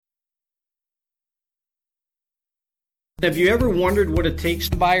Have you ever wondered what it takes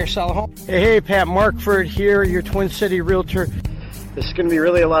to buy or sell a home? Hey, Pat Markford here, your Twin City Realtor. This is going to be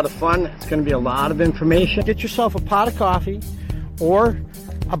really a lot of fun. It's going to be a lot of information. Get yourself a pot of coffee or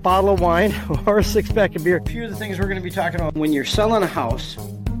a bottle of wine or a six-pack of beer. A few of the things we're going to be talking about. When you're selling a house,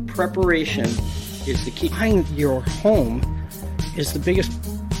 preparation is the key. Buying your home is the biggest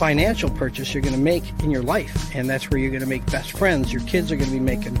financial purchase you're going to make in your life, and that's where you're going to make best friends. Your kids are going to be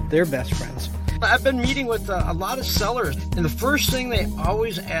making their best friends. I've been meeting with a lot of sellers, and the first thing they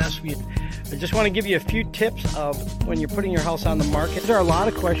always ask me, I just want to give you a few tips of when you're putting your house on the market. There are a lot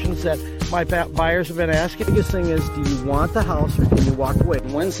of questions that my buyers have been asking. The biggest thing is, do you want the house or can you walk away?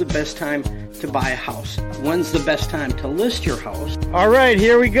 When's the best time to buy a house? When's the best time to list your house? All right,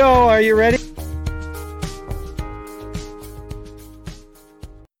 here we go. Are you ready?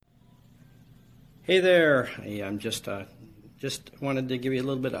 Hey there. Hey, I'm just wanted to give you a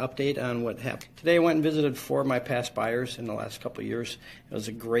little bit of update on what happened. Today I went and visited 4 of my past buyers in the last couple of years. It was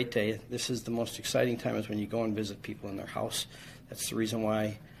a great day. This is the most exciting time is when you go and visit people in their house. That's the reason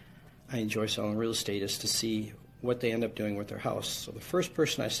why I enjoy selling real estate, is to see what they end up doing with their house. So the first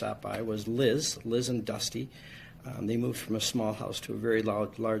person I stopped by was Liz and Dusty. They moved from a small house to a very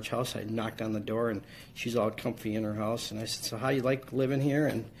large house. I knocked on the door, and she's all comfy in her house. And I said, so how you like living here?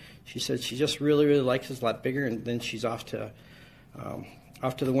 And she said she just really, really likes it. It's a lot bigger. And then she's off to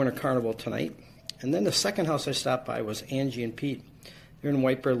the Winter Carnival tonight. And then the second house I stopped by was Angie and Pete. They're in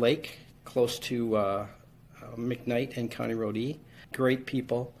White Bear Lake, close to McKnight and County Road E. Great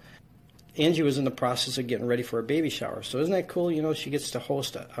people. Angie was in the process of getting ready for a baby shower. So isn't that cool? You know, she gets to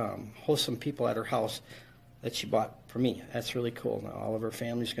host some people at her house that she bought for me. That's really cool. Now all of her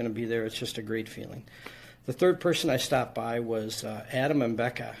family's going to be there. It's just a great feeling. The third person I stopped by was Adam and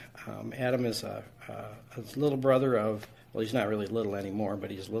Becca. Adam is a little brother of, well, he's not really little anymore, but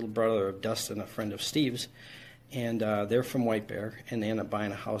he's a little brother of Dustin, a friend of Steve's. And they're from White Bear, and they end up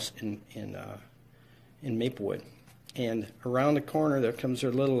buying a house in Maplewood. And around the corner, there comes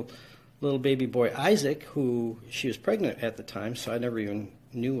their little baby boy, Isaac, who she was pregnant at the time, so I never even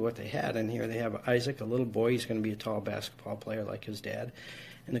knew what they had. And here they have Isaac, a little boy. He's going to be a tall basketball player like his dad.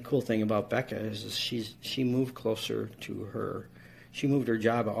 And the cool thing about Becca is she moved closer to her. She moved her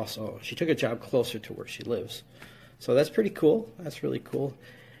job also. She took a job closer to where she lives. So that's pretty cool. That's really cool.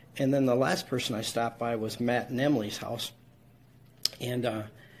 And then the last person I stopped by was Matt and Emily's house. And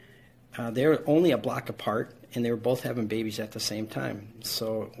they were only a block apart, and they were both having babies at the same time.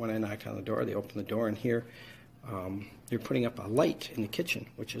 So when I knocked on the door, they opened the door, and here they're putting up a light in the kitchen,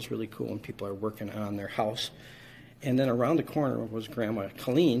 which is really cool, and people are working on their house. And then around the corner was Grandma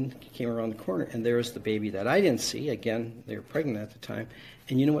Colleen, came around the corner, and there was the baby that I didn't see. Again, they were pregnant at the time.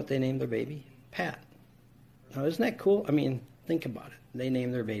 And you know what they named their baby? Pat. Now, isn't that cool? I mean, think about it. They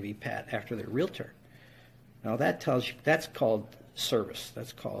named their baby Pat after their realtor. Now, that tells you, that's called service.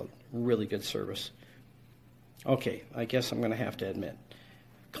 That's called really good service. Okay, I guess I'm going to have to admit,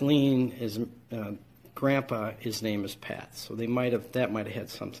 Colleen is, Grandpa, his name is Pat. So that might have had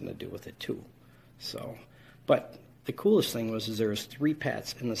something to do with it, too. So, but the coolest thing was there was 3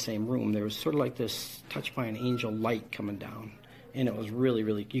 Pats in the same room. There was sort of like this touched by an angel light coming down. And it was really,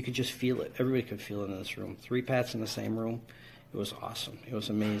 really, you could just feel it. Everybody could feel it in this room. 3 Pats in the same room. It was awesome. It was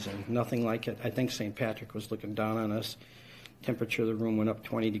amazing. Nothing like it. I think St. Patrick was looking down on us. Temperature of the room went up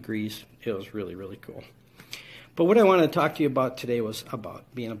 20 degrees. It was really, really cool. But what I wanted to talk to you about today was about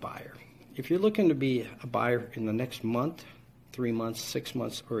being a buyer. If you're looking to be a buyer in the next month, 3 months, 6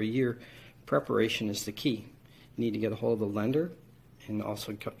 months, or a year, preparation is the key. You need to get a hold of the lender and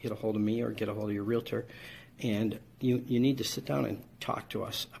also get a hold of me or get a hold of your realtor. And you need to sit down and talk to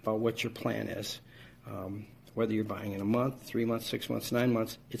us about what your plan is. Whether you're buying in a month, 3 months, 6 months, 9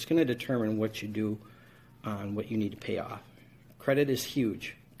 months, it's going to determine what you do on what you need to pay off. Credit is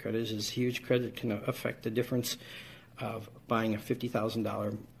huge. Credit is huge. Credit can affect the difference of buying a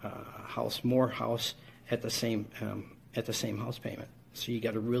 $50,000 house at the same house payment. So you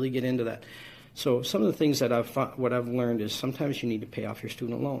got to really get into that. So some of the things that what I've learned is sometimes you need to pay off your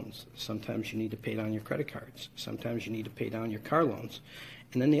student loans. Sometimes you need to pay down your credit cards. Sometimes you need to pay down your car loans.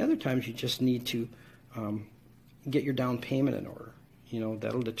 And then the other times you just need to get your down payment in order. You know,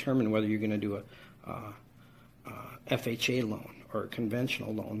 that'll determine whether you're going to do a FHA loan or a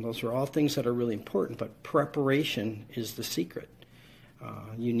conventional loan. Those are all things that are really important, but preparation is the secret.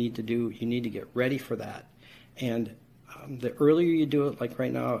 You need to get ready for that. And the earlier you do it, like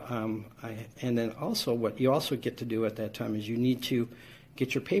right now, and then also what you also get to do at that time is you need to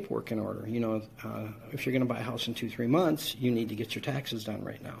get your paperwork in order. You know, if you're going to buy a house in 2-3 months, you need to get your taxes done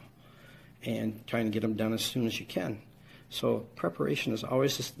right now, and trying to get them done as soon as you can. So preparation is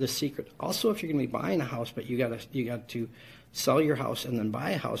always the secret. Also, if you're going to be buying a house, but you got to sell your house and then buy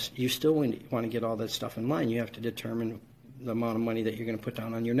a house, you still want to get all that stuff in line. You have to determine the amount of money that you're going to put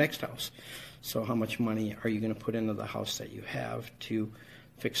down on your next house. So how much money are you going to put into the house that you have to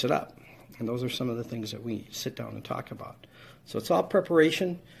fix it up? And those are some of the things that we sit down and talk about. So it's all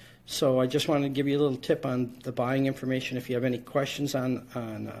preparation. So I just wanted to give you a little tip on the buying information. If you have any questions on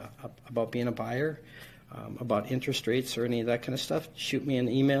about being a buyer, about interest rates or any of that kind of stuff, shoot me an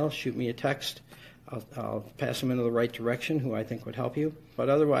email, shoot me a text. I'll pass them into the right direction, who I think would help you. But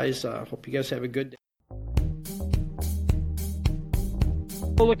otherwise, hope you guys have a good day.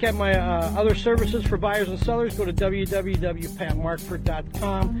 Go look at my other services for buyers and sellers. Go to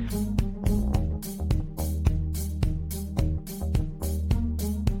www.patmarkford.com.